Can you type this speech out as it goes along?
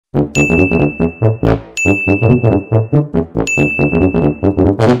Hi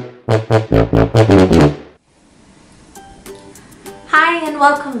and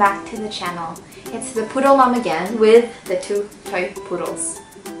welcome back to the channel. It's the Poodle Mom again with the two toy poodles.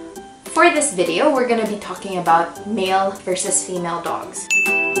 For this video, we're going to be talking about male versus female dogs.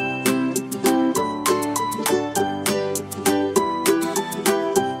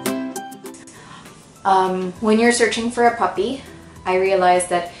 When you're searching for a puppy, I realized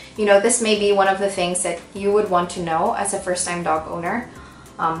that, this may be one of the things that you would want to know as a first-time dog owner,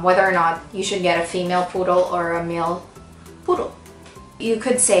 whether or not you should get a female poodle or a male poodle. You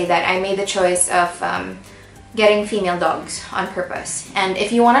could say that I made the choice of getting female dogs on purpose. And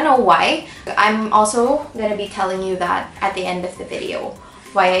if you want to know why, I'm also going to be telling you that at the end of the video,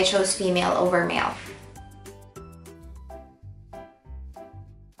 why I chose female over male.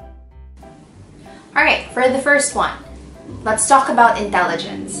 Alright, for the first one, let's talk about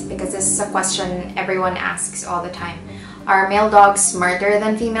intelligence, because this is a question everyone asks all the time. Are male dogs smarter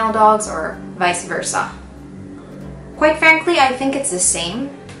than female dogs or vice versa? Quite frankly, I think it's the same.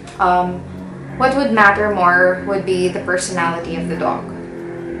 What would matter more would be the personality of the dog.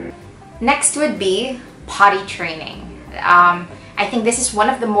 Next would be potty training. I think this is one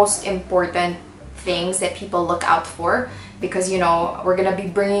of the most important things that people look out for, because we're gonna be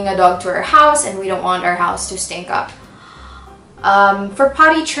bringing a dog to our house and we don't want our house to stink up. For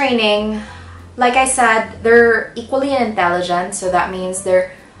potty training, like I said, they're equally intelligent, so that means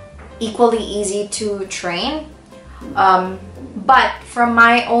they're equally easy to train. But from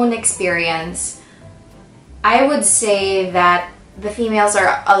my own experience, I would say that the females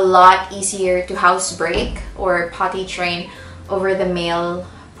are a lot easier to housebreak or potty train over the male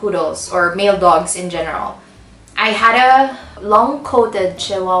poodles or male dogs in general. I had a long-coated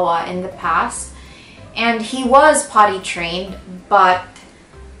Chihuahua in the past, and he was potty trained, but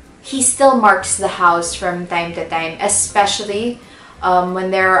he still marks the house from time to time, especially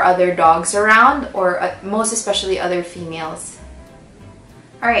when there are other dogs around, or most especially other females.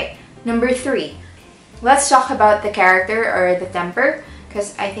 Alright, number 3. Let's talk about the character or the temper,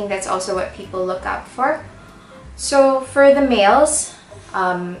 because I think that's also what people look out for. So for the males,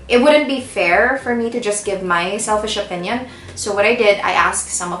 it wouldn't be fair for me to just give my selfish opinion. So what I did, I asked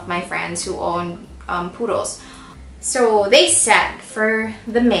some of my friends who own poodles. So they said for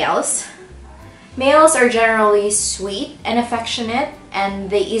the males are generally sweet and affectionate, and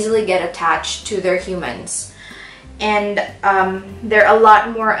they easily get attached to their humans. And they're a lot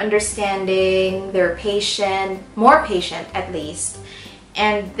more understanding, they're patient, more patient at least,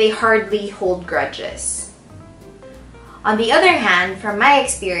 and they hardly hold grudges. On the other hand, from my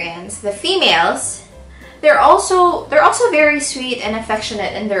experience, the females, they're also very sweet and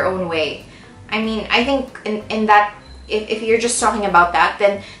affectionate in their own way. I mean, I think in that, if you're just talking about that,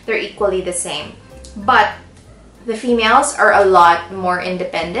 then they're equally the same. But the females are a lot more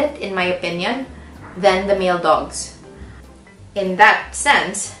independent, in my opinion, than the male dogs. In that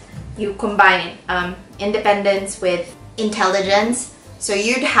sense, you combine independence with intelligence, so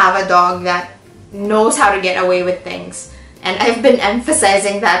you'd have a dog that knows how to get away with things. And I've been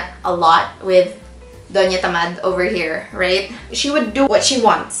emphasizing that a lot with Doña Tamad over here, right? She would do what she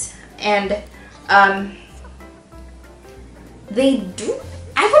wants, and they do,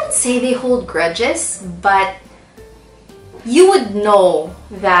 I wouldn't say they hold grudges, but you would know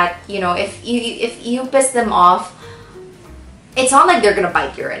that, if you piss them off, it's not like they're gonna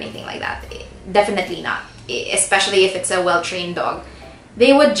bite you or anything like that. Definitely not, especially if it's a well-trained dog.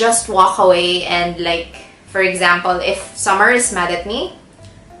 They would just walk away, and like, for example, if Summer is mad at me,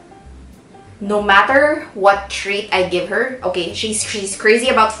 no matter what treat I give her, okay, she's crazy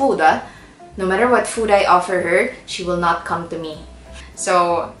about food, no matter what food I offer her, she will not come to me.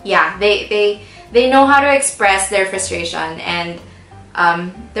 So yeah, they know how to express their frustration, and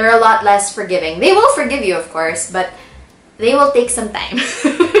they're a lot less forgiving. They will forgive you, of course, but they will take some time.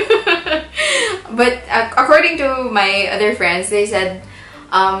 But according to my other friends, they said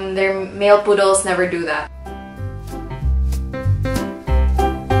their male poodles never do that.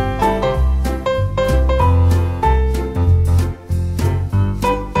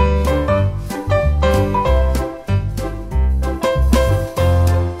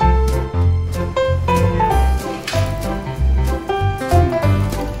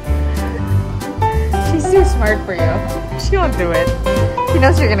 Too smart for you. She won't do it. She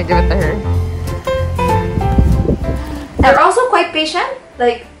knows you're gonna give it to her. They're also quite patient.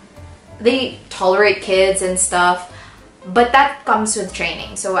 Like, they tolerate kids and stuff, but that comes with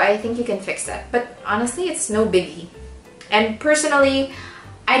training, so I think you can fix that. But honestly, it's no biggie. And personally,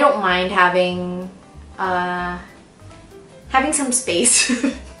 I don't mind having some space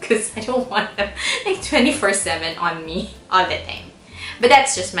because I don't want them like 24/7 on me all the time. But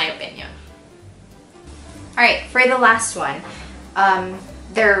that's just my opinion. Alright, for the last one,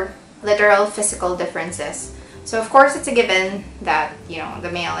 they're literal physical differences. So of course it's a given that, you know,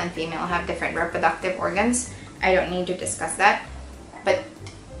 the male and female have different reproductive organs. I don't need to discuss that. But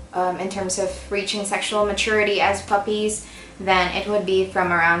in terms of reaching sexual maturity as puppies, then it would be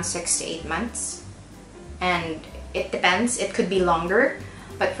from around 6 to 8 months. And it depends, it could be longer.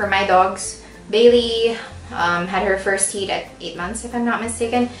 But for my dogs, Bailey had her first heat at 8 months, if I'm not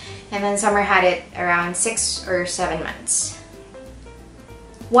mistaken. And then Summer had it around 6 or 7 months.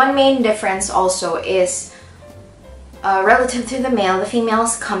 One main difference also is relative to the male, the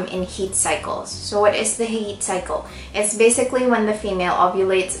females come in heat cycles. So what is the heat cycle? It's basically when the female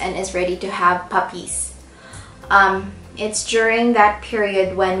ovulates and is ready to have puppies. It's during that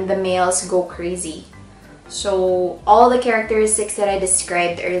period when the males go crazy. So all the characteristics that I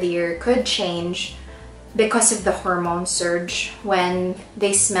described earlier could change because of the hormone surge when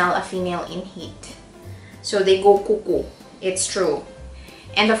they smell a female in heat. So they go cuckoo. It's true.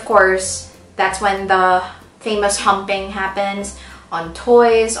 And of course, that's when the famous humping happens on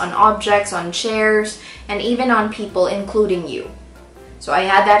toys, on objects, on chairs, and even on people, including you. So I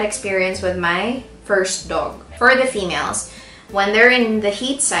had that experience with my first dog. For the females, when they're in the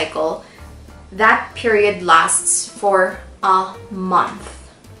heat cycle, that period lasts for a month.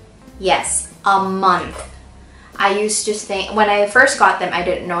 Yes, a month. I used to think, when I first got them, I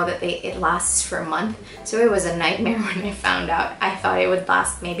didn't know that it lasts for a month. So it was a nightmare when I found out. I thought it would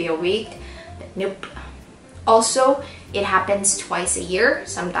last maybe a week, but nope. Also, it happens twice a year,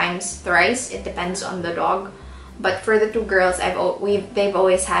 sometimes thrice. It depends on the dog. But for the two girls, they've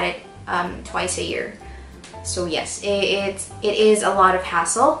always had it twice a year. So yes, it is a lot of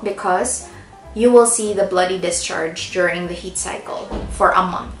hassle because you will see the bloody discharge during the heat cycle for a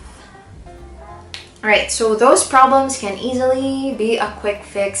month. Alright, so those problems can easily be a quick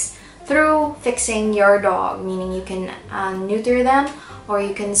fix through fixing your dog, meaning you can neuter them or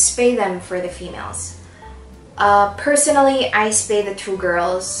you can spay them for the females. Personally, I spay the two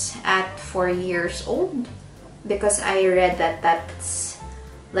girls at 4 years old because I read that that's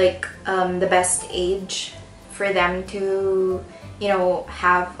like the best age for them to, you know,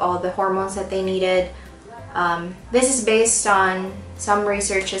 have all the hormones that they needed. This is based on some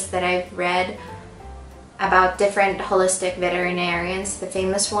researches that I've read about different holistic veterinarians, the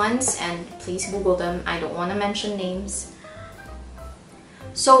famous ones, and please Google them. I don't want to mention names.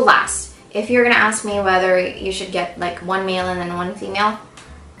 So last, if you're gonna ask me whether you should get like one male and then one female,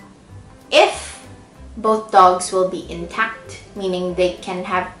 if both dogs will be intact, meaning they can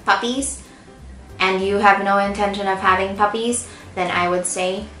have puppies, and you have no intention of having puppies, then I would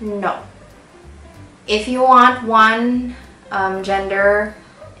say no. If you want one gender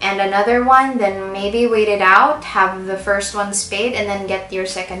and another one, then maybe wait it out, have the first one spayed, and then get your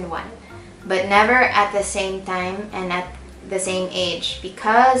second one. But never at the same time and at the same age,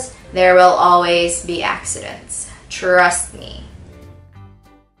 because there will always be accidents. Trust me.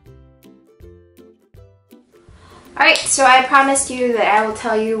 Alright, so I promised you that I will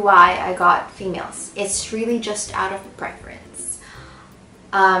tell you why I got females. It's really just out of preference.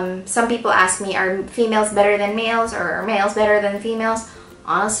 Some people ask me, are females better than males, or are males better than females?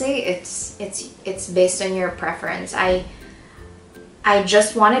 Honestly, it's based on your preference. I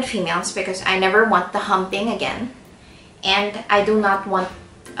just wanted females because I never want the humping again, and I do not want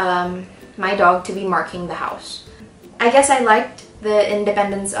my dog to be marking the house. I guess I liked the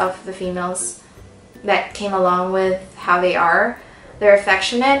independence of the females that came along with how they are. They're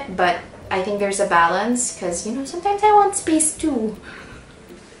affectionate, but I think there's a balance because, you know, sometimes I want space too.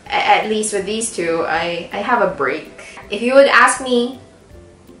 At least with these two, I have a break. If you would ask me,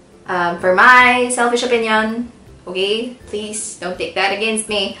 for my selfish opinion, okay, please don't take that against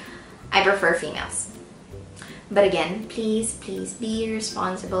me, I prefer females. But again, please be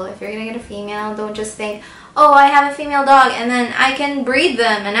responsible. If you're gonna get a female, don't just think, oh, I have a female dog and then I can breed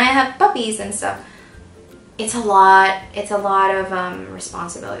them and I have puppies and stuff. It's a lot of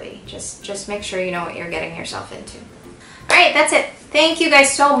responsibility. Just make sure you know what you're getting yourself into. Alright, that's it. Thank you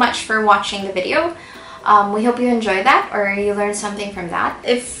guys so much for watching the video. We hope you enjoyed that or you learned something from that.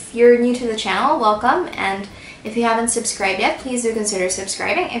 If you're new to the channel, welcome, and if you haven't subscribed yet, please do consider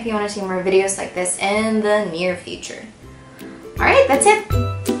subscribing if you want to see more videos like this in the near future. Alright, that's it.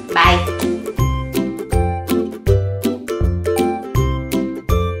 Bye!